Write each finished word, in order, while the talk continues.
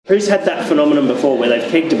Who's had that phenomenon before where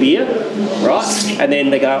they've kegged a beer, right? And then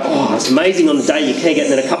they go, oh, it's amazing on the day you keg it,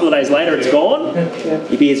 and then a couple of days later it's gone,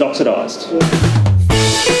 your beer's oxidised.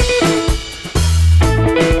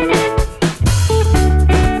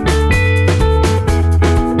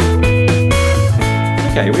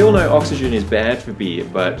 Okay, we all know oxygen is bad for beer,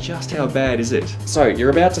 but just how bad is it? So you're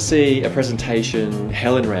about to see a presentation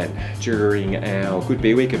Helen ran during our Good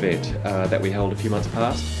Beer Week event that we held a few months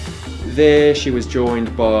past. There she was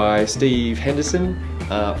joined by Steve Henderson,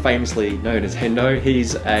 famously known as Hendo.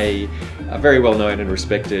 He's a very well known and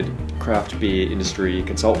respected craft beer industry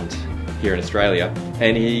consultant here in Australia,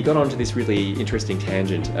 and he got onto this really interesting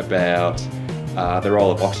tangent about the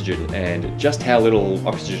role of oxygen and just how little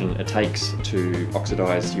oxygen it takes to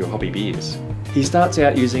oxidise your hoppy beers. He starts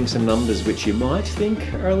out using some numbers which you might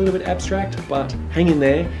think are a little bit abstract, but hang in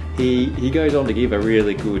there. He goes on to give a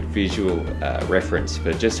really good visual reference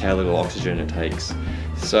for just how little oxygen it takes.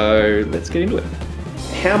 So let's get into it.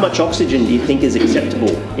 How much oxygen do you think is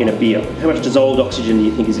acceptable in a beer? How much dissolved oxygen do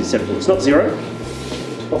you think is acceptable? It's not zero.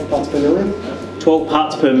 12 parts per million. 12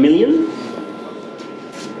 parts per million.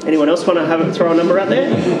 Anyone else want to throw a number out there?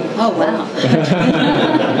 Oh, wow.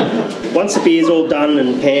 Once the beer's all done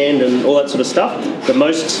and canned and all that sort of stuff, the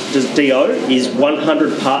most DO is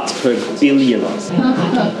 100 parts per billion.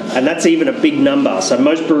 And that's even a big number. So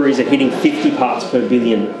most breweries are hitting 50 parts per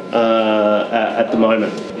billion at the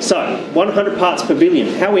moment. So 100 parts per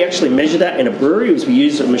billion. How we actually measure that in a brewery is we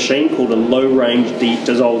use a machine called a low-range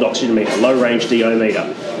dissolved oxygen meter, low-range DO meter.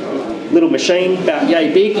 Little machine, about yay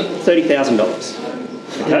big, $30,000.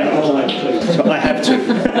 Okay, so I have to.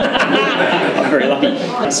 I'm very lucky.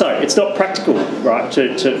 So it's not practical, right,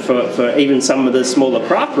 for even some of the smaller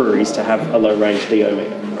craft breweries to have a low-range DO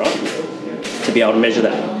meter, right, to be able to measure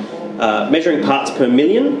that. Measuring parts per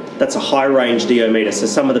million, that's a high-range DO meter. So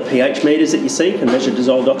some of the pH meters that you see can measure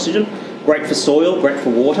dissolved oxygen. Great for soil, great for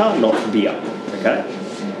water, not for beer. Okay.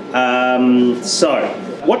 So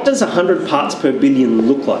what does 100 parts per billion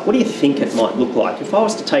look like? What do you think it might look like? If I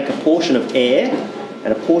was to take a portion of air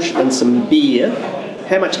and a portion and some beer,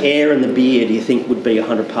 how much air in the beer do you think would be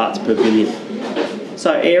 100 parts per billion?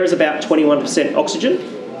 So air is about 21% oxygen,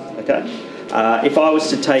 okay? If I was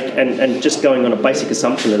to take, and just going on a basic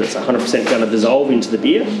assumption that it's 100% going to dissolve into the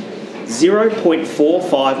beer,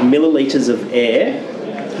 0.45 millilitres of air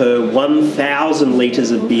per 1,000 litres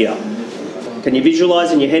of beer. Can you visualise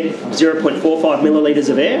in your head 0.45 millilitres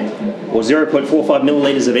of air? Or 0.45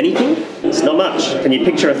 millilitres of anything? It's not much. Can you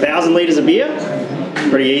picture 1,000 litres of beer?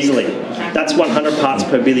 Pretty easily. That's 100 parts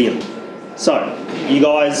per billion. So, you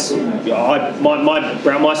guys, my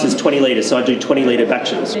Braumeister is 20 litres, so I do 20 litre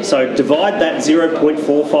batches. So divide that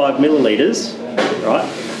 0.45 millilitres, right,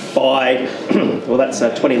 by, well that's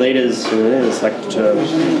 20 litres, it's like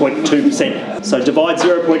 0.2%. So divide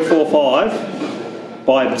 0.45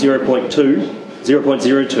 by 0.02,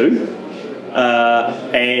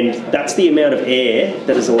 and that's the amount of air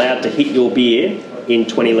that is allowed to hit your beer in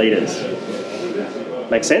 20 litres.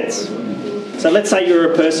 Make sense? So let's say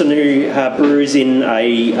you're a person who brews in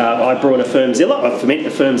I brew in a 𝗧𝗠𝗘𝗦𝗧𝗔𝗠𝗣𝗦, I ferment a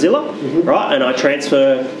𝗧𝗠𝗧𝗧𝗦, right? And I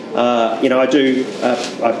transfer, I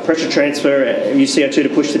pressure transfer, use CO2 to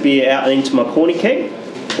push the beer out into my corny keg.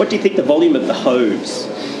 What do you think the volume of the hose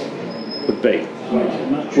would be?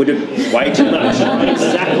 Would it way too much?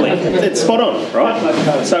 Exactly. It's spot on, right?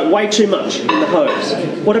 So way too much in the hose.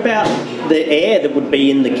 What about the air that would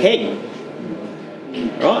be in the keg?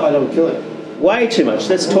 Right? That would kill it. Way too much.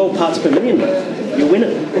 That's 12 parts per million, mate. You're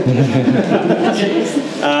winning.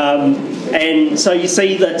 And so you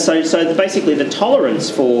see that. So basically, the tolerance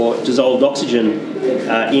for dissolved oxygen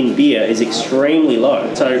in beer is extremely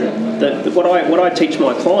low. So what I teach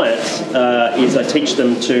my clients is I teach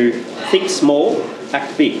them to think small,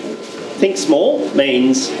 act big. Think small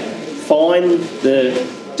means find the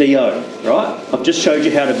DO. Right? I've just showed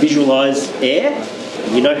you how to visualise air.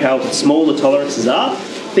 You know how small the tolerances are.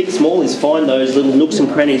 Think small is find those little nooks and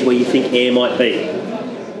crannies where you think air might be.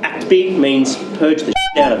 Act big means purge the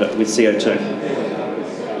shit out of it with CO2.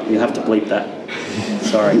 You'll have to bleep that.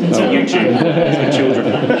 Sorry, it's on YouTube. It's for children.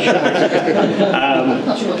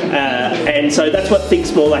 And so that's what think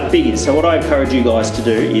small, act big is. So what I encourage you guys to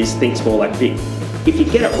do is think small, act big. If you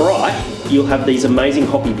get it right, you'll have these amazing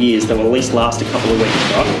hoppy beers that will at least last a couple of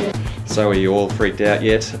weeks, right? So are you all freaked out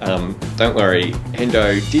yet? Don't worry,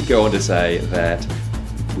 Hendo did go on to say that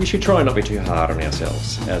we should try and not be too hard on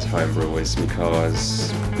ourselves as home brewers,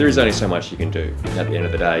 because there is only so much you can do at the end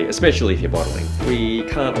of the day, especially if you're bottling. We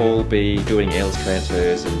can't all be doing airless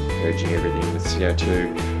transfers and purging everything with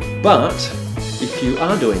CO2, but if you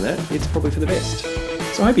are doing that, it's probably for the best.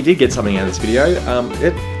 So I hope you did get something out of this video.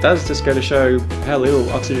 does just go to show how little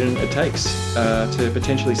oxygen it takes to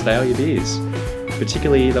potentially stale your beers,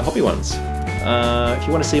 particularly the hoppy ones. If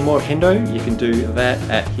you want to see more of Hendo, you can do that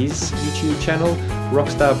at his YouTube channel,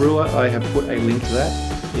 Rockstar Brewer. I have put a link to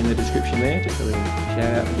that in the description there, just a little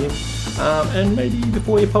shout out to him. And maybe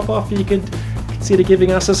before you pop off, you could consider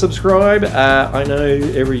giving us a subscribe. I know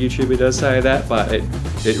every YouTuber does say that, but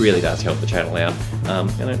it really does help the channel out,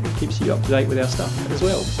 and it keeps you up to date with our stuff as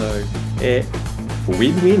well. So,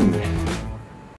 win-win.